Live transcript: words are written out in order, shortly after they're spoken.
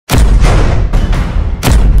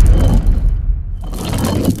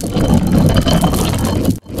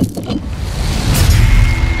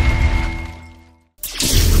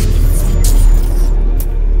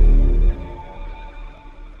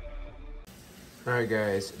Alright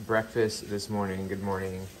guys, breakfast this morning, good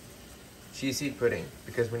morning. Cheese seed pudding,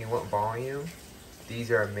 because when you want volume, these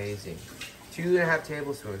are amazing. 2.5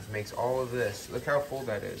 tablespoons makes all of this. Look how full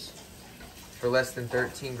that is. For less than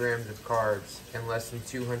 13 grams of carbs and less than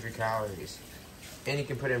 200 calories. And you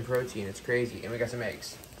can put in protein, it's crazy. And we got some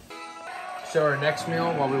eggs. So our next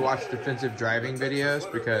meal, while we watch defensive driving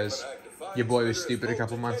videos, because your boy was stupid a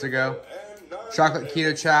couple months ago, chocolate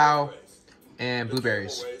keto chow and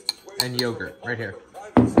blueberries and yogurt right here.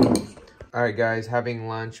 All right, guys, having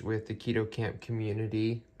lunch with the Keto Camp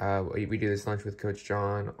community. We do this lunch with Coach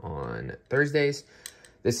John on Thursdays.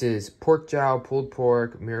 This is pork jowl, pulled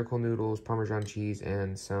pork, miracle noodles, Parmesan cheese,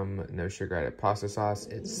 and some no sugar added pasta sauce.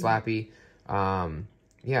 It's slappy.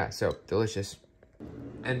 Yeah, so delicious.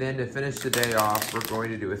 And then to finish the day off, we're going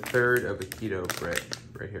to do a third of a keto bread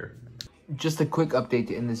right here. Just a quick update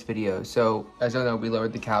to end this video. So, as I know, we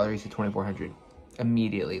lowered the calories to 2,400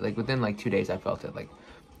 immediately. Like, within, like, 2 days, I felt it. Like,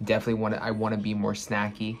 definitely I want to be more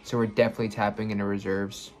snacky. So, we're definitely tapping into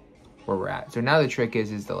reserves where we're at. So, now the trick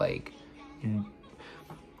is to, like,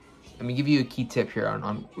 let me give you a key tip here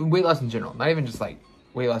on weight loss in general. Not even just, like,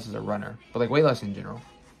 weight loss as a runner, but, like, weight loss in general.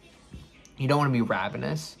 You don't want to be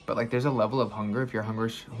ravenous, but, like, there's a level of hunger if your hunger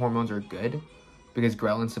hormones are good, because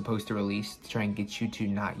ghrelin's supposed to release to try and get you to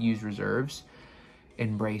not use reserves.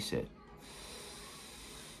 Embrace it.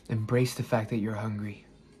 Embrace the fact that you're hungry,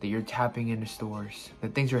 that you're tapping into stores,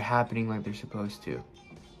 that things are happening like they're supposed to.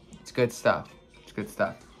 It's good stuff. It's good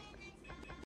stuff.